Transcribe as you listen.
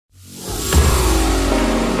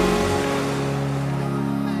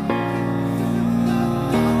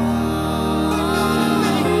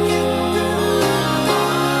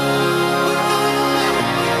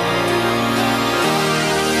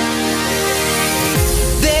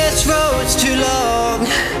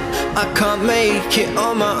I can't make it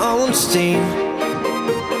on my own steam,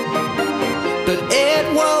 but it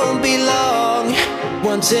won't be long.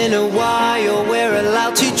 Once in a while we're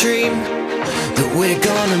allowed to dream that we're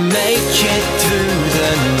gonna make it through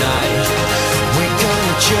the night. We're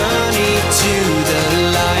gonna journey to the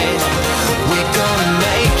light. We're gonna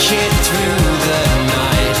make it through the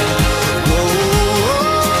night. Whoa.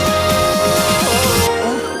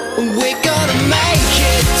 We're gonna make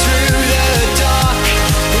it through the dark.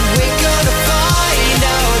 We're gonna find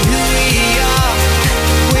out who we are.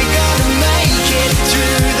 We're gonna make it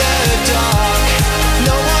through the dark.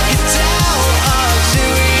 No one can tell us who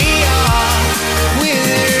we are.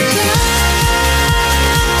 We're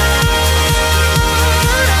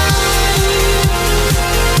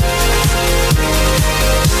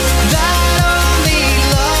that only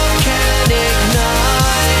love can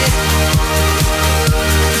ignite.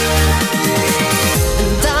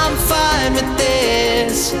 And I'm fine with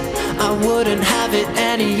this. I wouldn't have it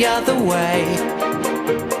any other way.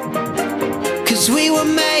 'Cause we were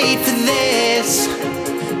made for this.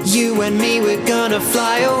 You and me, we're gonna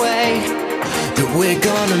fly away. That we're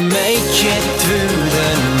gonna make it through the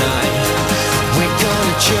night. We're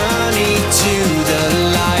gonna journey to the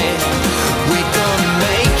light. We're gonna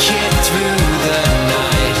make it through the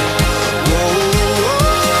night. Whoa.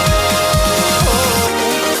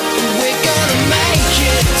 We're gonna make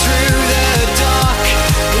it through the dark.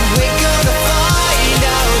 We're gonna find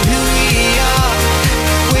out who we are.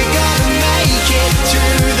 We're gonna make it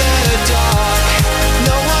through the dark.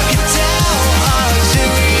 No one can tell us who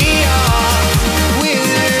we are. We're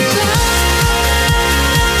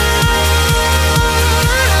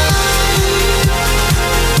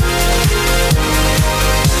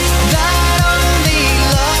that only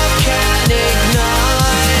love can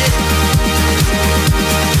ignite.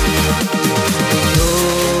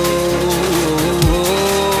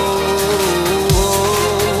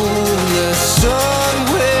 The sun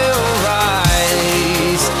will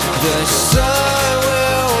rise. The sun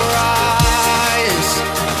will rise.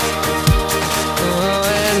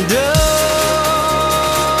 And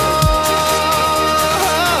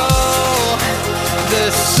the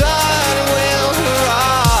sun will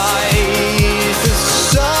rise. The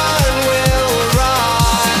sun will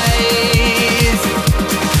rise.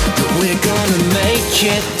 We're gonna make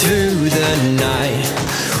it through the night.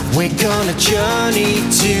 We're gonna journey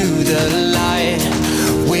to the light.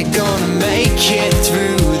 We're gonna make it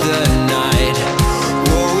through